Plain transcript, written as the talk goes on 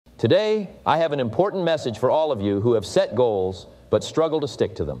Today, I have an important message for all of you who have set goals but struggle to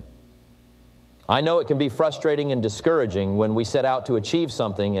stick to them. I know it can be frustrating and discouraging when we set out to achieve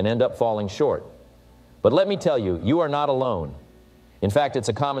something and end up falling short. But let me tell you, you are not alone. In fact, it's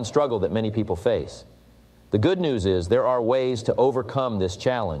a common struggle that many people face. The good news is there are ways to overcome this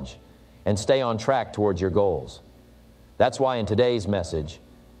challenge and stay on track towards your goals. That's why in today's message,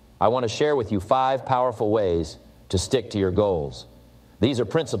 I want to share with you 5 powerful ways to stick to your goals. These are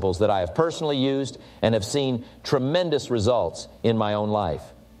principles that I have personally used and have seen tremendous results in my own life.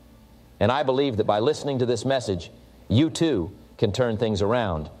 And I believe that by listening to this message, you too can turn things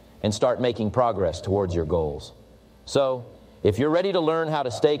around and start making progress towards your goals. So, if you're ready to learn how to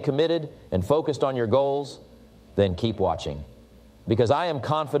stay committed and focused on your goals, then keep watching. Because I am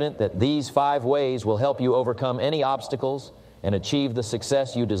confident that these 5 ways will help you overcome any obstacles and achieve the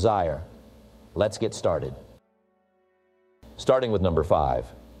success you desire. Let's get started. Starting with number 5.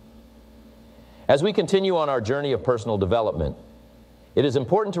 As we continue on our journey of personal development, it is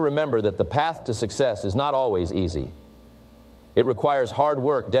important to remember that the path to success is not always easy. It requires hard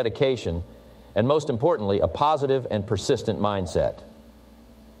work, dedication, and most importantly, a positive and persistent mindset.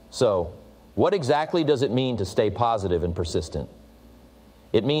 So, what exactly does it mean to stay positive and persistent?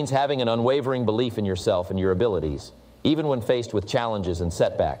 It means having an unwavering belief in yourself and your abilities, even when faced with challenges and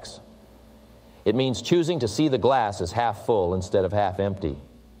setbacks. It means choosing to see the glass as half full instead of half empty.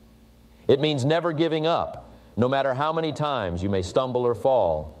 It means never giving up, no matter how many times you may stumble or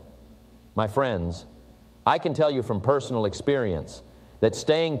fall. My friends, I can tell you from personal experience that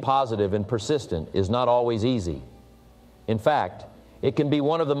staying positive and persistent is not always easy. In fact, it can be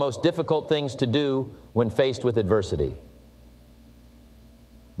one of the most difficult things to do when faced with adversity.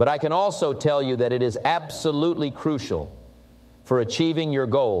 But I can also tell you that it is absolutely crucial for achieving your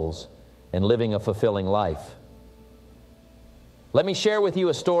goals and living a fulfilling life. Let me share with you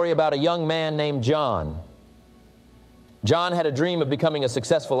a story about a young man named John. John had a dream of becoming a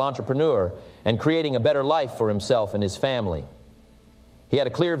successful entrepreneur and creating a better life for himself and his family. He had a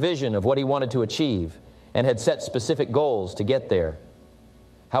clear vision of what he wanted to achieve and had set specific goals to get there.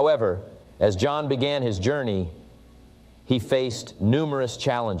 However, as John began his journey, he faced numerous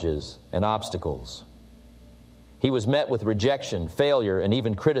challenges and obstacles. He was met with rejection, failure, and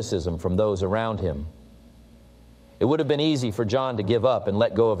even criticism from those around him. It would have been easy for John to give up and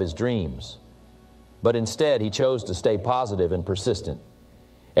let go of his dreams. But instead, he chose to stay positive and persistent.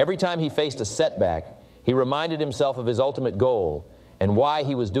 Every time he faced a setback, he reminded himself of his ultimate goal and why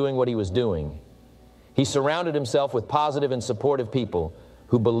he was doing what he was doing. He surrounded himself with positive and supportive people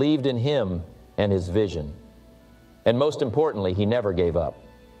who believed in him and his vision. And most importantly, he never gave up.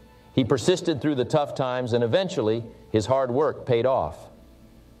 He persisted through the tough times, and eventually, his hard work paid off.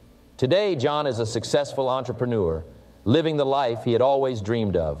 Today, John is a successful entrepreneur, living the life he had always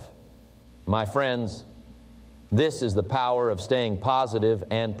dreamed of. My friends, this is the power of staying positive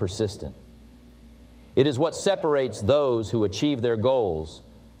and persistent. It is what separates those who achieve their goals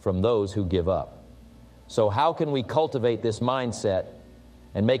from those who give up. So how can we cultivate this mindset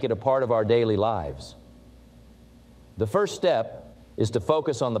and make it a part of our daily lives? The first step is to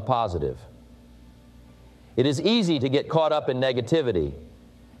focus on the positive. It is easy to get caught up in negativity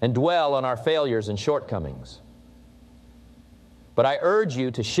and dwell on our failures and shortcomings. But I urge you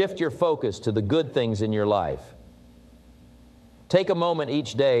to shift your focus to the good things in your life. Take a moment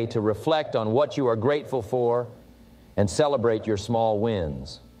each day to reflect on what you are grateful for and celebrate your small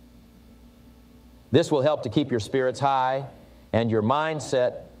wins. This will help to keep your spirits high and your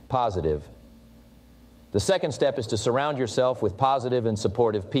mindset positive. The second step is to surround yourself with positive and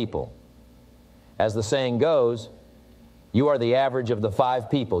supportive people. As the saying goes, you are the average of the 5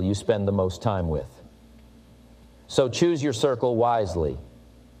 people you spend the most time with. So choose your circle wisely.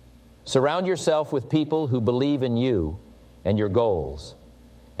 Surround yourself with people who believe in you and your goals,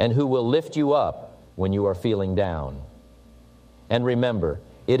 and who will lift you up when you are feeling down. And remember,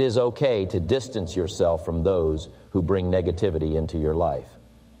 it is okay to distance yourself from those who bring negativity into your life.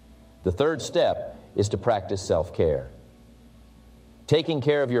 The third step is to practice self-care. Taking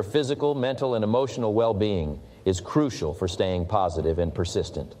care of your physical, mental, and emotional well-being is crucial for staying positive and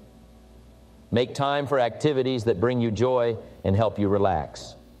persistent. Make time for activities that bring you joy and help you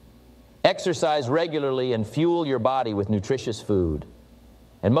relax. Exercise regularly and fuel your body with nutritious food.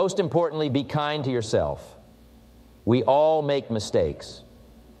 And most importantly, be kind to yourself. We all make mistakes,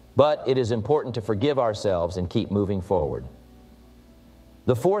 but it is important to forgive ourselves and keep moving forward.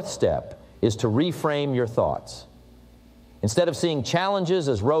 The fourth step is to reframe your thoughts. Instead of seeing challenges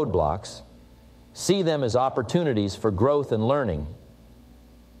as roadblocks, see them as opportunities for growth and learning.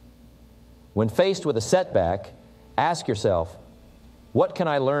 When faced with a setback, ask yourself, What can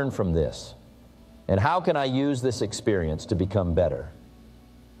I learn from this? And how can I use this experience to become better?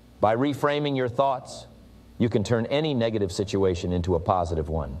 By reframing your thoughts, you can turn any negative situation into a positive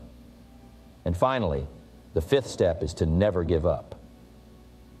one. And finally, the fifth step is to never give up.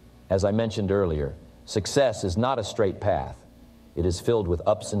 As I mentioned earlier, success is not a straight path. It is filled with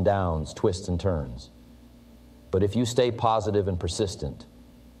ups and downs, twists and turns. But if you stay positive and persistent,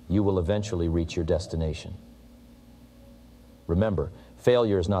 you will eventually reach your destination. Remember,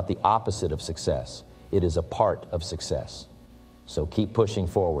 failure is not the opposite of success. It is a part of success. So keep pushing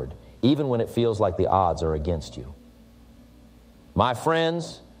forward, even when it feels like the odds are against you. My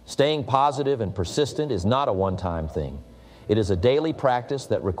friends, staying positive and persistent is not a one-time thing. It is a daily practice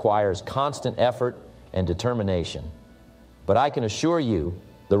that requires constant effort and determination. But I can assure you,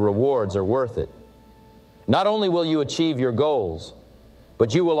 the rewards are worth it. Not only will you achieve your goals,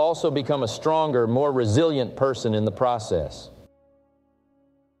 but you will also become a stronger, more resilient person in the process.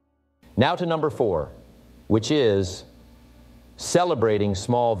 Now to number 4, which is celebrating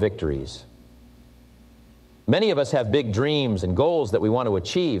small victories. Many of us have big dreams and goals that we want to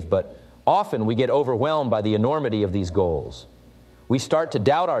achieve, but often we get overwhelmed by the enormity of these goals. We start to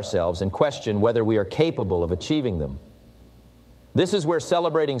doubt ourselves and question whether we are capable of achieving them. This is where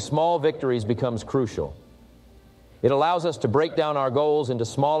celebrating small victories becomes crucial. It allows us to break down our goals into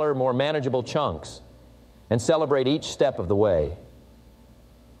smaller, more manageable chunks and celebrate each step of the way.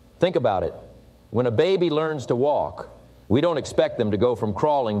 Think about it. When a baby learns to walk, we don't expect them to go from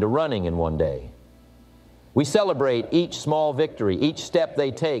crawling to running in one day. We celebrate each small victory, each step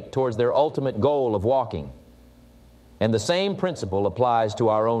they take towards their ultimate goal of walking. And the same principle applies to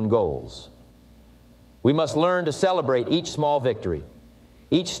our own goals. We must learn to celebrate each small victory,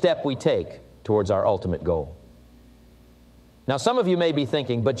 each step we take towards our ultimate goal. Now, some of you may be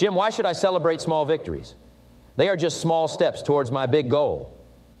thinking, but Jim, why should I celebrate small victories? They are just small steps towards my big goal.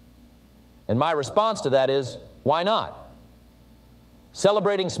 And my response to that is, why not?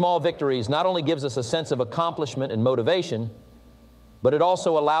 Celebrating small victories not only gives us a sense of accomplishment and motivation, but it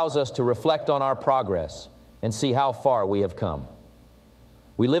also allows us to reflect on our progress and see how far we have come.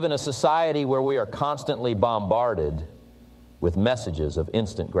 We live in a society where we are constantly bombarded with messages of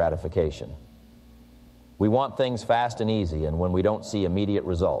instant gratification. We want things fast and easy, and when we don't see immediate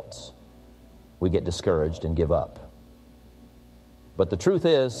results, we get discouraged and give up. But the truth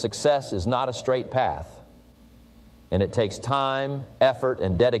is, success is not a straight path, and it takes time, effort,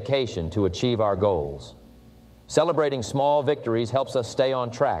 and dedication to achieve our goals. Celebrating small victories helps us stay on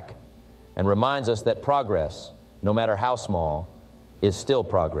track and reminds us that progress, no matter how small, is still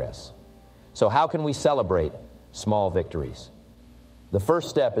progress. So how can we celebrate small victories? The first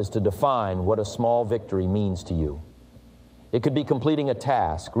step is to define what a small victory means to you. It could be completing a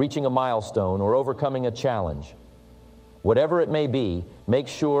task, reaching a milestone, or overcoming a challenge. Whatever it may be, make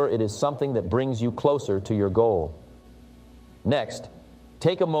sure it is something that brings you closer to your goal. Next,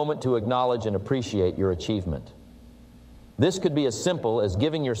 take a moment to acknowledge and appreciate your achievement. This could be as simple as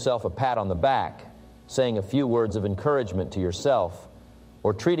giving yourself a pat on the back, saying a few words of encouragement to yourself,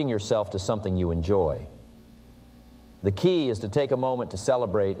 or treating yourself to something you enjoy. The key is to take a moment to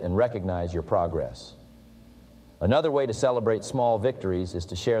celebrate and recognize your progress. Another way to celebrate small victories is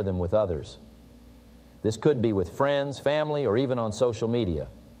to share them with others. This could be with friends, family, or even on social media.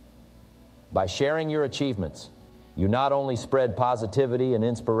 By sharing your achievements, you not only spread positivity and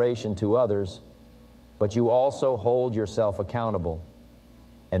inspiration to others, but you also hold yourself accountable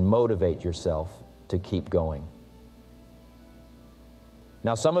and motivate yourself to keep going.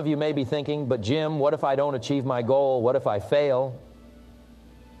 Now, some of you may be thinking, but Jim, what if I don't achieve my goal? What if I fail?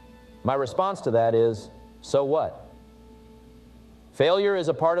 My response to that is, so what? Failure is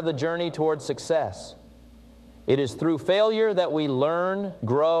a part of the journey towards success. It is through failure that we learn,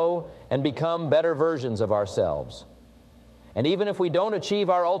 grow, and become better versions of ourselves. And even if we don't achieve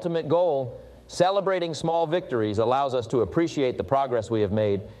our ultimate goal, celebrating small victories allows us to appreciate the progress we have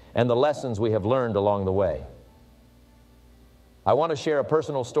made and the lessons we have learned along the way. I want to share a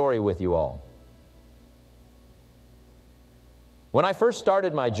personal story with you all. When I first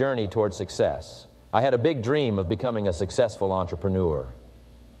started my journey toward success, I had a big dream of becoming a successful entrepreneur.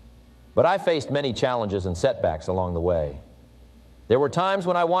 But I faced many challenges and setbacks along the way. There were times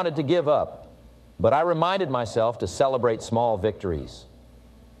when I wanted to give up, but I reminded myself to celebrate small victories.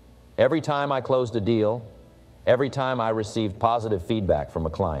 Every time I closed a deal, every time I received positive feedback from a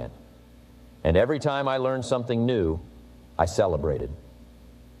client, and every time I learned something new, I celebrated.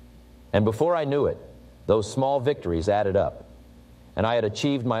 And before I knew it, those small victories added up, and I had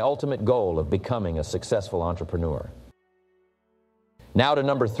achieved my ultimate goal of becoming a successful entrepreneur. Now to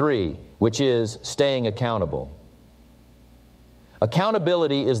number 3, which is staying accountable.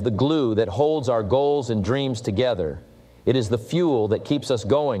 Accountability is the glue that holds our goals and dreams together. It is the fuel that keeps us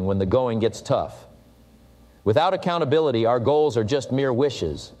going when the going gets tough. Without accountability, our goals are just mere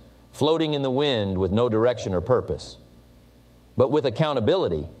wishes, floating in the wind with no direction or purpose. But with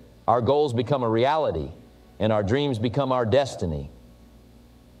accountability, our goals become a reality, and our dreams become our destiny.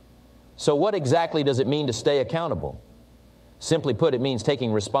 So what exactly does it mean to stay accountable? Simply put, it means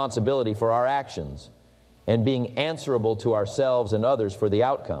taking responsibility for our actions and being answerable to ourselves and others for the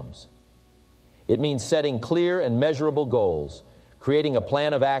outcomes. It means setting clear and measurable goals, creating a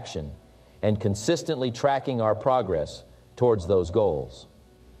plan of action, and consistently tracking our progress towards those goals.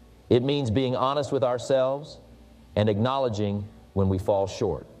 It means being honest with ourselves and acknowledging when we fall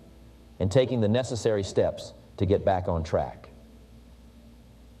short and taking the necessary steps to get back on track.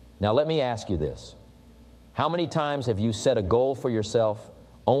 Now let me ask you this. How many times have you set a goal for yourself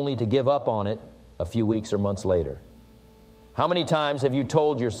only to give up on it a few weeks or months later? How many times have you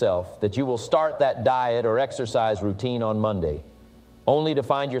told yourself that you will start that diet or exercise routine on Monday, only to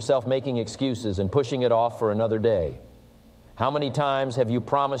find yourself making excuses and pushing it off for another day? How many times have you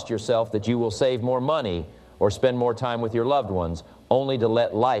promised yourself that you will save more money or spend more time with your loved ones, only to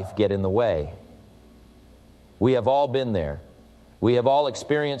let life get in the way? We have all been there. We have all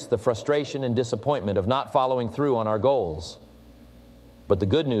experienced the frustration and disappointment of not following through on our goals. But the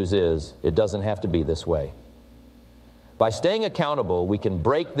good news is, it doesn't have to be this way. By staying accountable, we can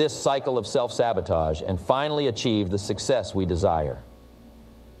break this cycle of self-sabotage and finally achieve the success we desire.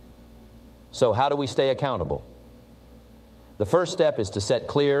 So how do we stay accountable? The first step is to set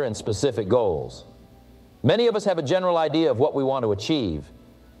clear and specific goals. Many of us have a general idea of what we want to achieve,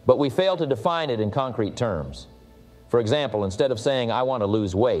 but we fail to define it in concrete terms. For example, instead of saying, "I want to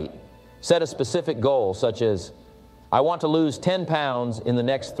lose weight," set a specific goal such as, "I want to lose 10 pounds in the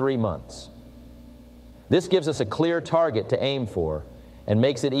next 3 months." This gives us a clear target to aim for and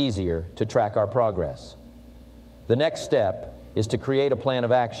makes it easier to track our progress. The next step is to create a plan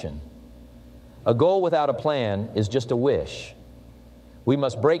of action. A goal without a plan is just a wish. We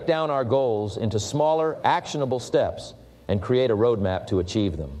must break down our goals into smaller, actionable steps and create a roadmap to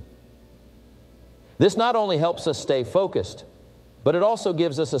achieve them. This not only helps us stay focused, but it also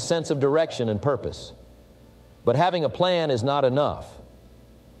gives us a sense of direction and purpose. But having a plan is not enough.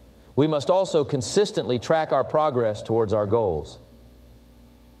 We must also consistently track our progress towards our goals.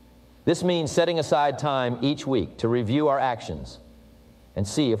 This means setting aside time each week to review our actions and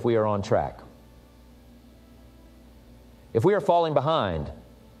see if we are on track. If we are falling behind,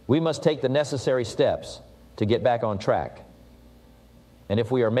 we must take the necessary steps to get back on track. And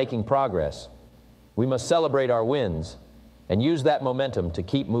if we are making progress, we must celebrate our wins and use that momentum to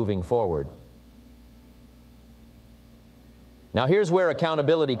keep moving forward. Now here's where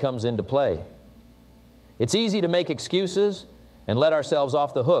accountability comes into play. It's easy to make excuses and let ourselves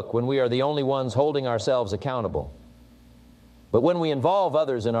off the hook when we are the only ones holding ourselves accountable. But when we involve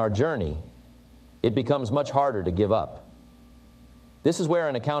others in our journey, it becomes much harder to give up. This is where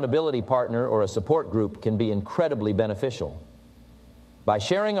an accountability partner or a support group can be incredibly beneficial. By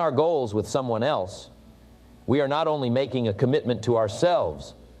sharing our goals with someone else, we are not only making a commitment to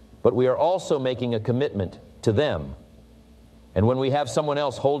ourselves, but we are also making a commitment to them. And when we have someone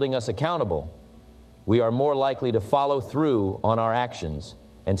else holding us accountable, we are more likely to follow through on our actions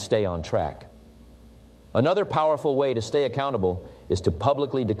and stay on track. Another powerful way to stay accountable is to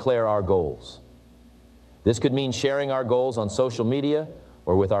publicly declare our goals. This could mean sharing our goals on social media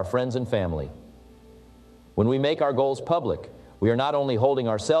or with our friends and family. When we make our goals public, we are not only holding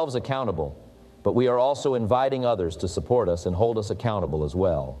ourselves accountable, but we are also inviting others to support us and hold us accountable as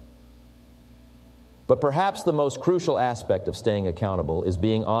well. But perhaps the most crucial aspect of staying accountable is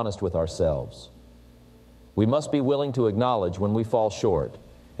being honest with ourselves. We must be willing to acknowledge when we fall short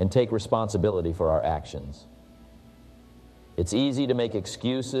and take responsibility for our actions. It's easy to make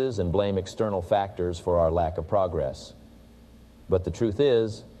excuses and blame external factors for our lack of progress. But the truth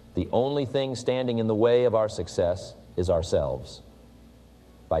is, the only thing standing in the way of our success is ourselves.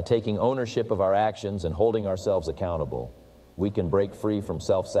 By taking ownership of our actions and holding ourselves accountable, we can break free from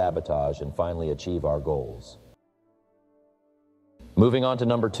self-sabotage and finally achieve our goals. Moving on to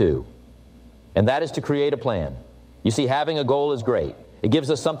number 2, and that is to create a plan. You see, having a goal is great. It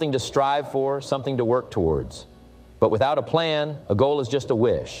gives us something to strive for, something to work towards. But without a plan, a goal is just a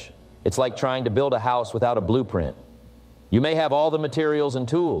wish. It's like trying to build a house without a blueprint. You may have all the materials and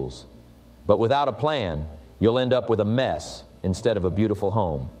tools, but without a plan, you'll end up with a mess instead of a beautiful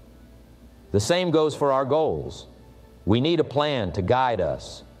home. The same goes for our goals. We need a plan to guide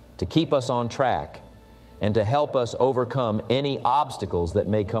us, to keep us on track, and to help us overcome any obstacles that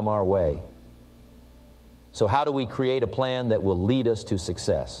may come our way. So how do we create a plan that will lead us to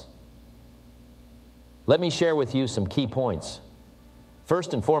success? Let me share with you some key points.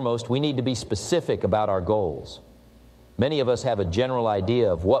 First and foremost, we need to be specific about our goals. Many of us have a general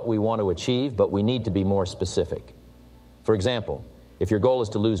idea of what we want to achieve, but we need to be more specific. For example, if your goal is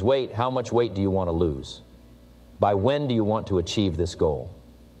to lose weight, how much weight do you want to lose? By when do you want to achieve this goal?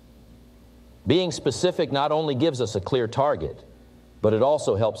 Being specific not only gives us a clear target, but it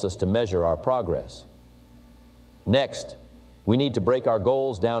also helps us to measure our progress. Next, we need to break our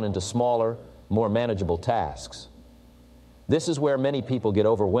goals down into smaller, more manageable tasks. This is where many people get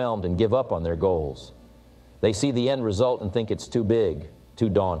overwhelmed and give up on their goals. They see the end result and think it's too big, too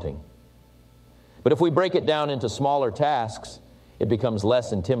daunting. But if we break it down into smaller tasks, it becomes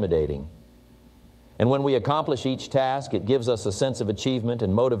less intimidating. And when we accomplish each task, it gives us a sense of achievement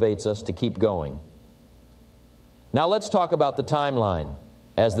and motivates us to keep going. Now let's talk about the timeline.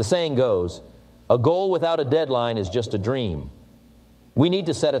 As the saying goes, a goal without a deadline is just a dream. We need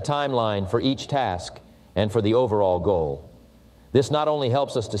to set a timeline for each task and for the overall goal. This not only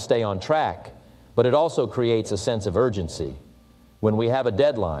helps us to stay on track, but it also creates a sense of urgency. When we have a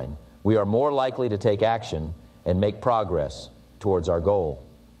deadline, we are more likely to take action and make progress towards our goal.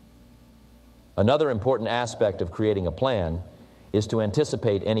 Another important aspect of creating a plan is to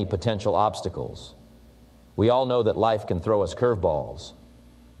anticipate any potential obstacles. We all know that life can throw us curveballs,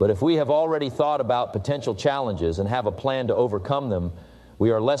 but if we have already thought about potential challenges and have a plan to overcome them,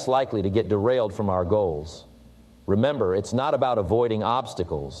 we are less likely to get derailed from our goals. Remember, it's not about avoiding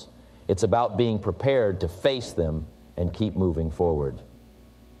obstacles. It's about being prepared to face them and keep moving forward.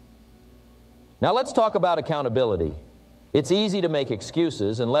 Now let's talk about accountability. It's easy to make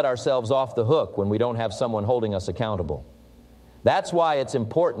excuses and let ourselves off the hook when we don't have someone holding us accountable. That's why it's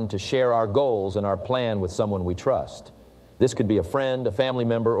important to share our goals and our plan with someone we trust. This could be a friend, a family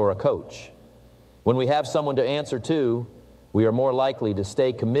member, or a coach. When we have someone to answer to, we are more likely to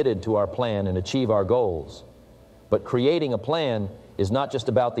stay committed to our plan and achieve our goals. But creating a plan is not just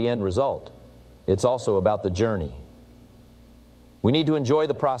about the end result. It's also about the journey. We need to enjoy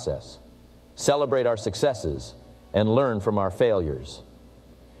the process, celebrate our successes, and learn from our failures.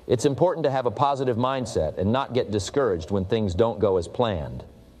 It's important to have a positive mindset and not get discouraged when things don't go as planned.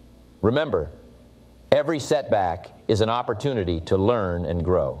 Remember, every setback is an opportunity to learn and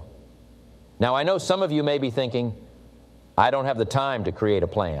grow. Now, I know some of you may be thinking, I don't have the time to create a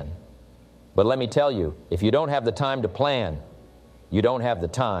plan. But let me tell you, if you don't have the time to plan, you don't have the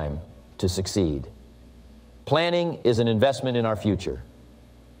time to succeed. Planning is an investment in our future.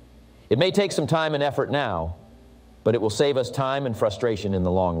 It may take some time and effort now, but it will save us time and frustration in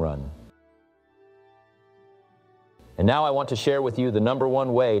the long run. And now I want to share with you the number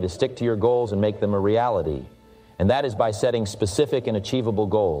one way to stick to your goals and make them a reality, and that is by setting specific and achievable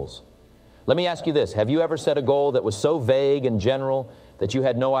goals. Let me ask you this, have you ever set a goal that was so vague and general that you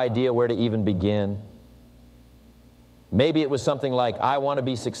had no idea where to even begin? Maybe it was something like, I want to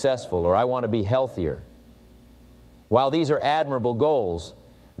be successful, or I want to be healthier. While these are admirable goals,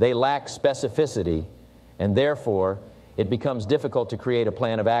 they lack specificity, and therefore, it becomes difficult to create a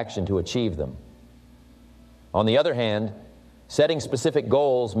plan of action to achieve them. On the other hand, setting specific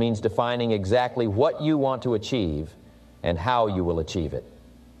goals means defining exactly what you want to achieve and how you will achieve it.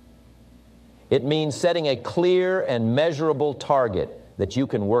 It means setting a clear and measurable target that you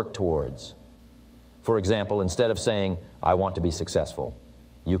can work towards. For example, instead of saying, I want to be successful,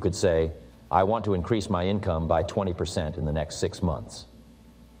 you could say, I want to increase my income by 20% in the next 6 months.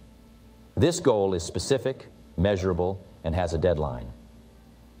 This goal is specific, measurable, and has a deadline.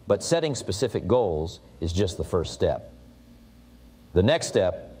 But setting specific goals is just the first step. The next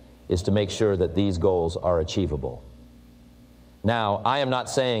step is to make sure that these goals are achievable. Now, I am not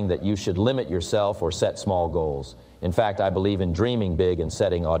saying that you should limit yourself or set small goals. In fact, I believe in dreaming big and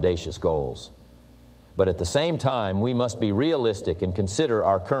setting audacious goals. But at the same time, we must be realistic and consider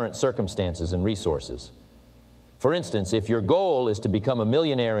our current circumstances and resources. For instance, if your goal is to become a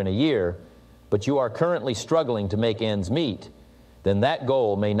millionaire in a year, but you are currently struggling to make ends meet, then that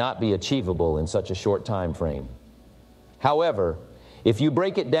goal may not be achievable in such a short time frame. However, if you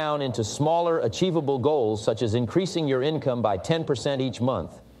break it down into smaller, achievable goals, such as increasing your income by 10% each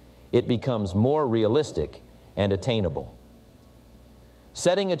month, it becomes more realistic and attainable.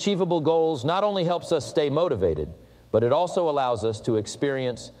 Setting achievable goals not only helps us stay motivated, but it also allows us to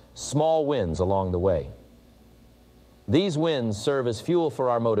experience small wins along the way. These wins serve as fuel for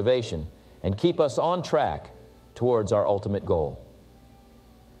our motivation and keep us on track towards our ultimate goal.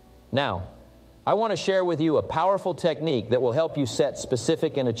 Now, I want to share with you a powerful technique that will help you set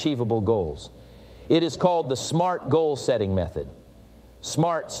specific and achievable goals. It is called the SMART goal setting method.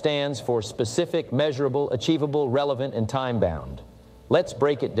 SMART stands for specific, measurable, achievable, relevant, and time-bound. Let's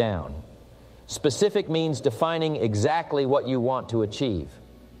break it down. Specific means defining exactly what you want to achieve.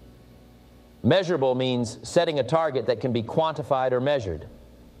 Measurable means setting a target that can be quantified or measured.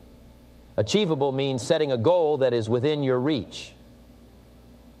 Achievable means setting a goal that is within your reach.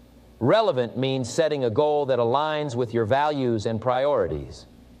 Relevant means setting a goal that aligns with your values and priorities.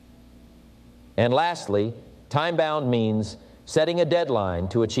 And lastly, time-bound means setting a deadline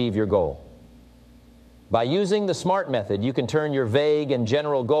to achieve your goal. By using the SMART method, you can turn your vague and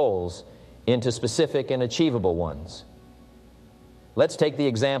general goals into specific and achievable ones. Let's take the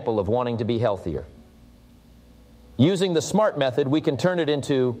example of wanting to be healthier. Using the SMART method, we can turn it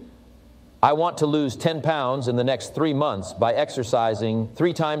into, I want to lose 10 pounds in the next 3 months by exercising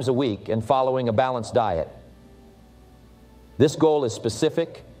 3 times a week and following a balanced diet. This goal is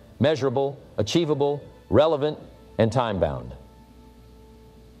specific, measurable, achievable, relevant, and time-bound.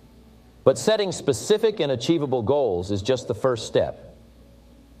 But setting specific and achievable goals is just the first step.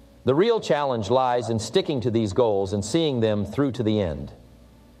 The real challenge lies in sticking to these goals and seeing them through to the end.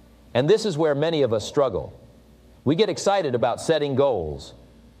 And this is where many of us struggle. We get excited about setting goals,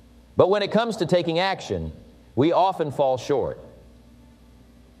 but when it comes to taking action, we often fall short.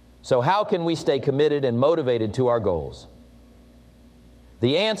 So how can we stay committed and motivated to our goals?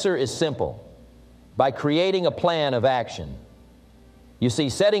 The answer is simple: by creating a plan of action. You see,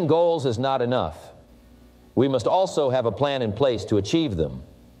 setting goals is not enough. We must also have a plan in place to achieve them.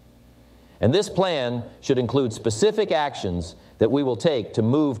 And this plan should include specific actions that we will take to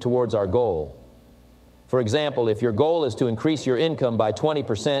move towards our goal. For example, if your goal is to increase your income by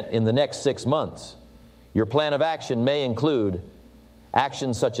 20% in the next 6 months, your plan of action may include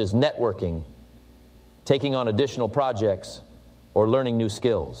actions such as networking, taking on additional projects, or learning new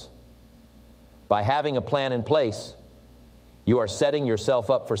skills. By having a plan in place, you are setting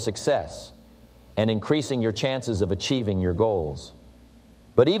yourself up for success and increasing your chances of achieving your goals.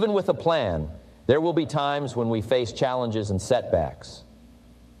 But even with a plan, there will be times when we face challenges and setbacks.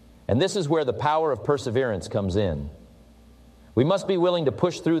 And this is where the power of perseverance comes in. We must be willing to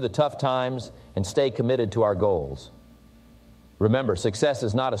push through the tough times and stay committed to our goals. Remember, success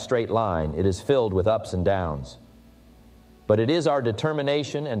is not a straight line. It is filled with ups and downs. But it is our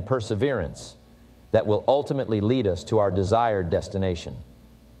determination and perseverance that will ultimately lead us to our desired destination.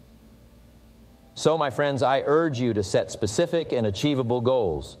 So, my friends, I urge you to set specific and achievable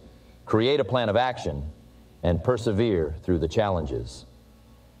goals, create a plan of action, and persevere through the challenges.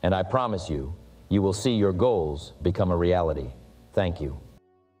 And I promise you, you will see your goals become a reality. Thank you.